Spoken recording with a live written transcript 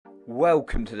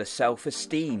Welcome to the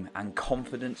Self-Esteem and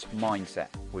Confidence Mindset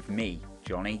with me,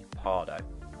 Johnny Pardo.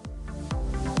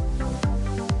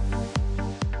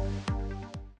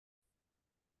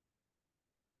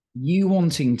 You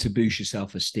wanting to boost your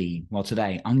self-esteem? Well,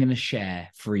 today I'm going to share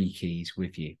 3 keys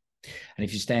with you. And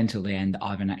if you stay until the end, I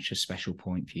have an extra special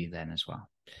point for you then as well.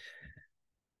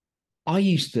 I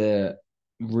used to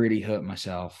really hurt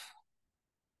myself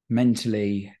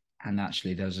mentally, and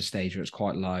actually there was a stage where it's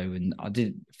quite low, and I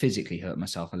did physically hurt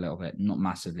myself a little bit, not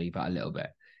massively, but a little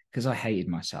bit, because I hated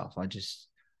myself. I just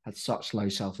had such low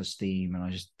self-esteem, and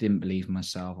I just didn't believe in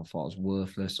myself. I thought I was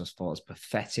worthless. I thought I was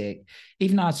pathetic,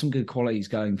 even though I had some good qualities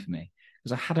going for me,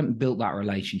 because I hadn't built that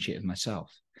relationship with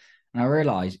myself. And I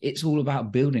realized it's all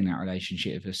about building that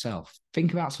relationship with yourself.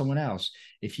 Think about someone else.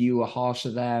 If you were harsh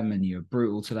to them and you were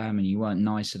brutal to them and you weren't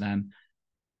nice to them,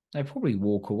 they'd probably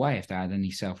walk away if they had any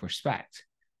self-respect.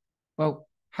 Well,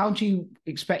 how do you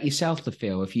expect yourself to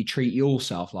feel if you treat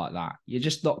yourself like that? You're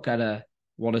just not going to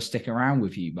want to stick around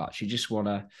with you much. You just want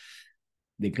to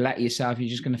neglect yourself. You're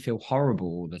just going to feel horrible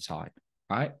all the time,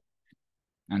 right?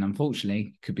 And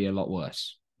unfortunately, it could be a lot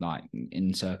worse, like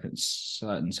in certain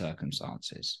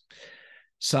circumstances.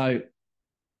 So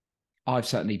I've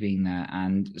certainly been there.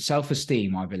 And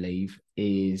self-esteem, I believe,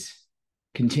 is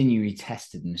continually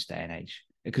tested in this day and age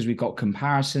because we've got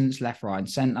comparisons left, right, and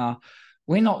center.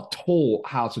 We're not taught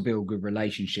how to build good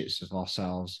relationships with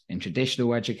ourselves in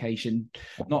traditional education.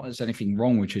 Not that there's anything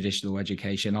wrong with traditional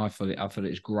education. I feel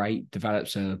it's great,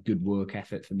 develops a good work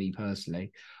ethic for me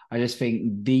personally. I just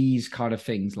think these kind of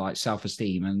things like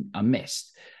self-esteem are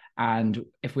missed. And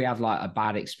if we have like a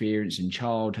bad experience in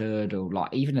childhood, or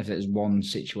like even if it's one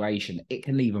situation, it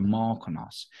can leave a mark on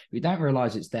us. If we don't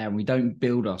realize it's there and we don't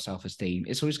build our self-esteem,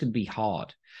 it's always going to be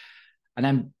hard. And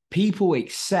then people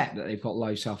accept that they've got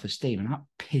low self-esteem, and that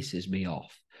pisses me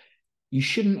off. You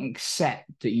shouldn't accept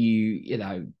that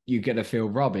you're going to feel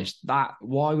rubbish.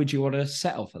 Why would you want to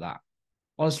settle for that?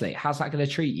 Honestly, how's that going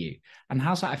to treat you? And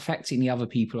how's that affecting the other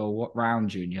people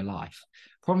around you in your life?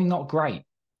 Probably not great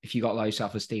if you got low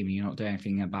self-esteem and you're not doing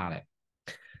anything about it,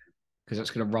 because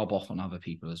that's going to rub off on other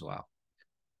people as well.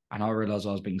 And I realized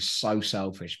I was being so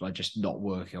selfish by just not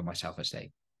working on my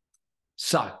self-esteem.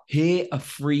 So here are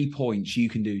 3 points you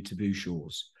can do to boost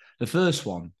yours. The first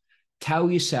one,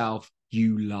 tell yourself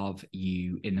you love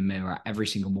you in the mirror every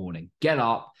single morning. Get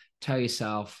up, tell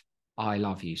yourself, I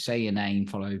love you. Say your name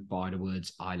followed by the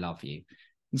words, I love you.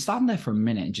 And stand there for a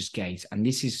minute and just gaze. And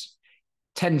this is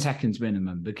 10 seconds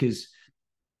minimum, because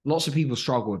lots of people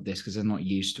struggle with this because they're not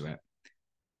used to it.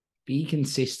 Be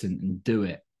consistent and do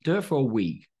it. Do it for a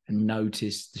week and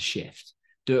notice the shift.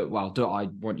 I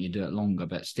want you to do it longer,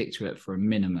 but stick to it for a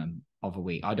minimum of a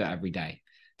week. I do it every day.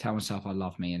 Tell myself I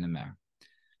love me in the mirror.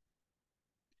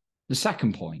 The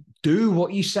second point, do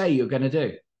what you say you're going to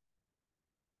do.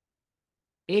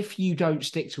 If you don't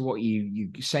stick to what you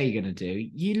say you're going to do,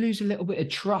 you lose a little bit of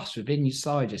trust within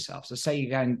inside yourself. So say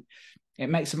you're going, it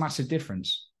makes a massive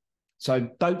difference. So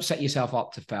don't set yourself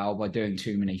up to fail by doing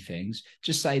too many things.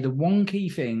 Just say the one key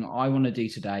thing I want to do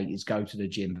today is go to the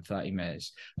gym for 30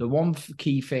 minutes. The one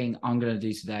key thing I'm going to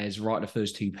do today is write the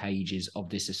first 2 pages of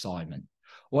this assignment.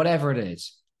 Whatever it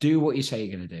is, do what you say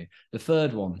you're going to do. The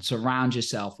third one, surround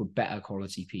yourself with better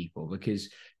quality people,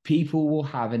 because people will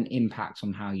have an impact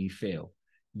on how you feel.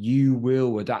 You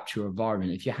will adapt your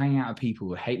environment. If you hang out with people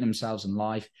who hate themselves in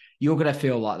life, you're going to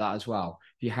feel like that as well.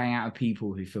 If you hang out with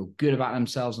people who feel good about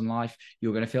themselves in life,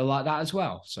 you're going to feel like that as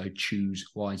well. So choose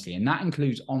wisely. And that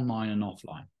includes online and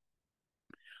offline.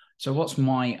 So what's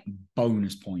my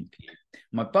bonus point for you?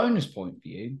 My bonus point for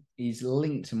you is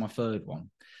linked to my third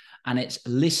one. And it's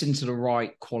listen to the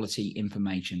right quality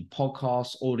information,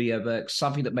 podcasts, audiobooks,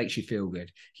 something that makes you feel good.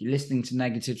 If you're listening to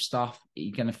negative stuff,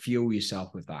 you're going to fuel yourself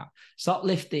with that. Start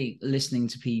listening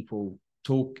to people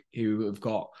talk who have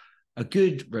got a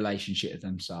good relationship with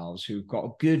themselves, who've got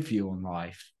a good view on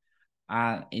life,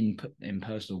 in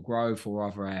personal growth or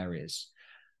other areas.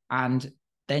 And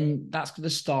then that's going to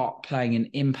start playing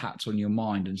an impact on your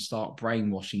mind and start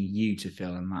brainwashing you to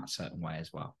feel in that certain way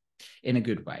as well. In a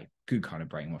good way, good kind of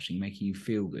brainwashing, making you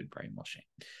feel good brainwashing.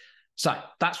 So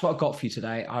that's what I've got for you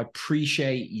today. I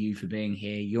appreciate you for being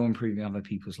here. You're improving other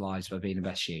people's lives by being the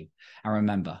best you. And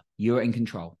remember, you're in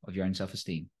control of your own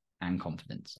self-esteem and confidence.